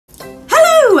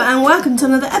and welcome to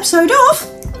another episode of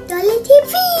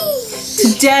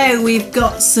DollyDTV. Today we've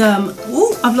got some,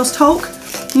 oh, I've lost Hulk,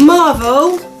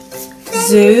 Marvel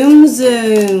Tsums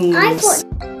Tsums.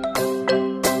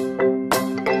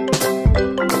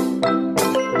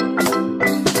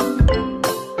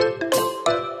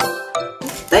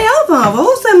 They are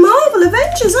Marvels, they're Marvel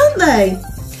Avengers, aren't they?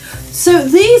 So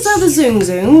these are the Tsums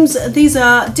Tsums. These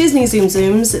are Disney Tsums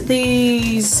Tsums.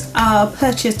 These are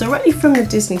purchased directly from the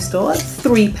Disney store at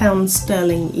 £3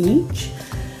 sterling each.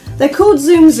 They're called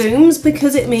Tsums Tsums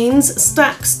because it means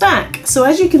stack stack. So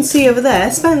as you can see over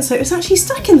there, Spencer is actually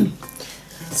stacking them.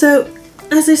 So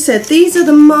as I said, these are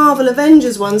the Marvel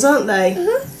Avengers ones, aren't they?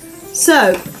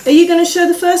 So are you going to show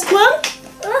the first one?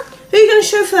 Who are you going to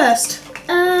show first?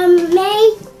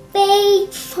 Maybe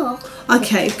Thor.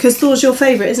 Okay, because Thor's your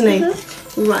favourite, isn't he?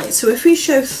 Right, so if we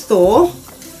show Thor,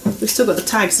 we've still got the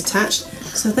tags attached.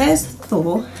 So there's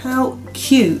Thor. How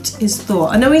cute is Thor?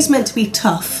 I know he's meant to be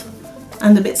tough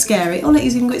and a bit scary. Oh, look,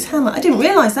 he's even got his hammer. I didn't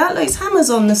realise that. Look, his hammer's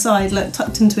on the side, look,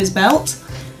 tucked into his belt.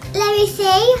 Let me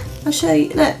see. I'll show you.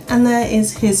 Look, and there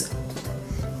is his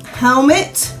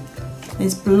helmet,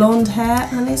 his blonde hair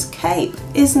and his cape.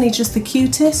 Isn't he just the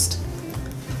cutest?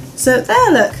 So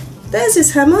there, look. There's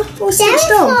his hammer, all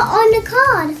stitched on. They're on the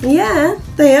card. Yeah,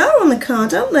 they are on the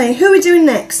card, aren't they? Who are we doing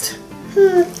next?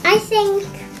 I think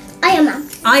Iron Man.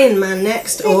 Iron Man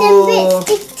next. But them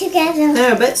bits stick together.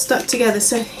 They're a bit stuck together.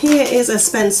 So here is, as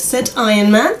Spencer said,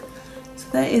 Iron Man. So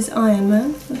there is Iron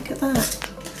Man. Look at that.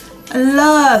 I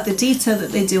love the detail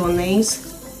that they do on these.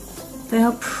 They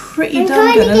are pretty darn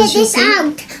good. I'm trying to get this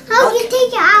out. How do you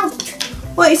take it out?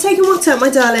 What, are you taking what out, my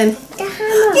darling? The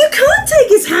hammer. You can't take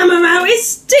his hammer out. It's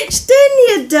stitched in,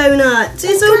 you donut.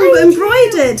 It's all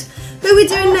embroidered. Who are we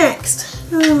doing next?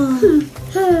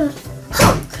 Oh.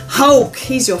 Hulk.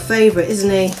 He's your favourite, isn't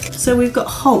he? So we've got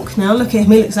Hulk now. Look at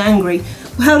him. He looks angry.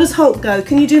 Well, how does Hulk go?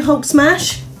 Can you do Hulk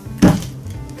smash?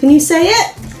 Can you say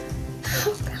it?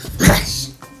 Hulk smash.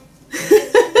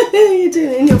 You're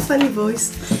doing it in your funny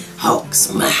voice. Hulk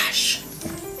smash.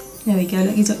 There we go.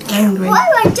 Look, he's angry. Why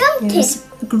I jumped it?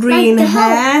 Green like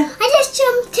hair. Hulk. I just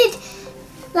jumped it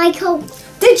like Hulk.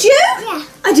 Did you? Yeah.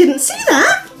 I didn't see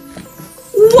that.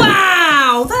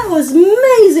 Wow, that was an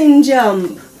amazing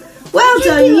jump. Well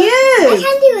done, you. I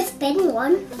can do a spin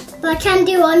one, but I can't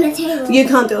do it on the table. You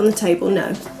can't do it on the table,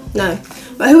 no. No.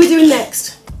 But who are we doing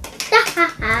next?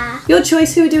 Your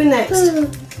choice, who are we doing next?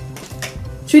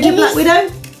 Should we do Black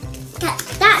Widow?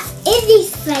 That's Izzy's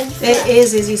favourite. It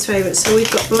is Izzy's favourite, so we've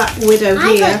got Black Widow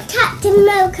here. I got Captain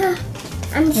America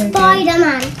and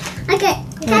Spider-Man. I got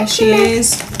There she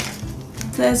is.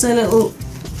 There's a little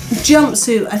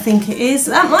jumpsuit, I think it is.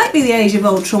 That might be the Age of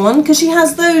Ultron one, because she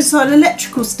has those sort of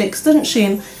electrical sticks, doesn't she,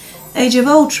 in Age of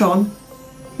Ultron?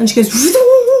 And she goes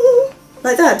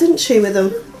like that, didn't she, with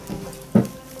them?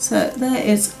 So there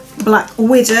is Black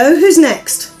Widow. Who's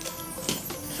next?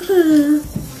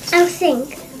 I'll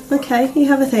think. Okay, you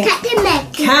have a think. Captain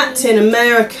America. Captain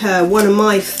America, one of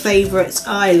my favourites.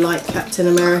 I like Captain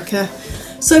America.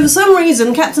 So for some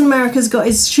reason, Captain America's got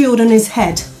his shield on his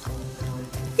head.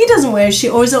 He doesn't wear his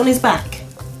shield, or is it on his back?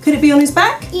 Could it be on his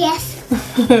back? Yes.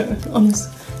 On his.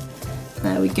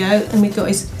 There we go, and we've got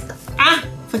his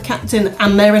for Captain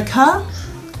America.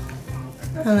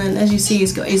 And then, as you see,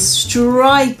 he's got his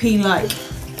stripy like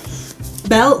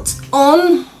belt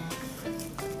on.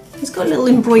 He's got little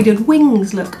embroidered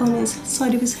wings, look, on his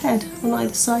side of his head, on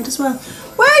either side as well.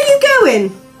 Where are you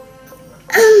going?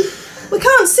 We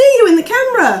can't see you in the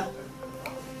camera.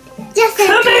 Just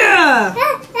Come here!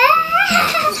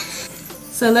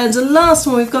 So there's the last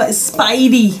one we've got is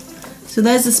Spidey. So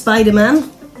there's the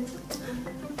Spider-Man.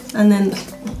 And then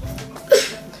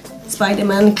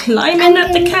Spider-Man climbing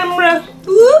up the camera.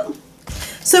 Whoop.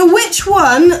 So which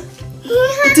one,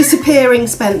 disappearing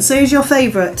Spencer, is your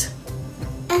favourite?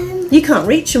 You can't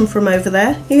reach them from over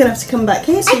there. You're going to have to come back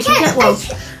here so you can get one.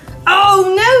 Oh,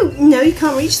 no. No, you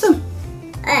can't reach them.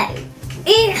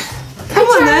 Come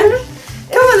on then.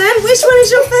 Come on then. Which one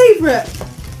is your favourite?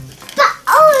 But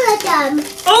all of them.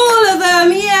 All of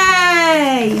them.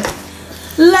 Yay.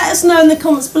 Let us know in the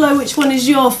comments below which one is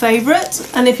your favourite.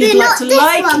 And if you'd like to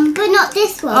like... one, but not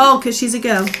this one. Oh, because she's a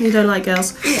girl. You don't like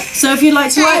girls. Yeah. So if you'd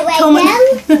like to like, comment...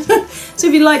 So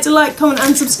if you'd like to like, comment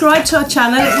and subscribe to our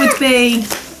channel, it would be...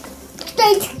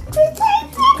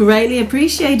 greatly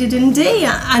appreciated indeed.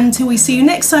 Until we see you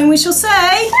next time, we shall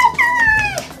say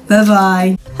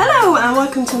bye-bye. Hello and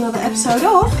welcome to another episode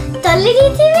of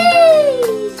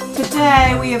DollyDTV.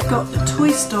 Today we have got the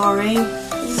Toy Story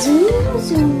Tsums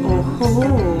Tsums. Oh, ho, ho,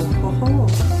 ho, ho.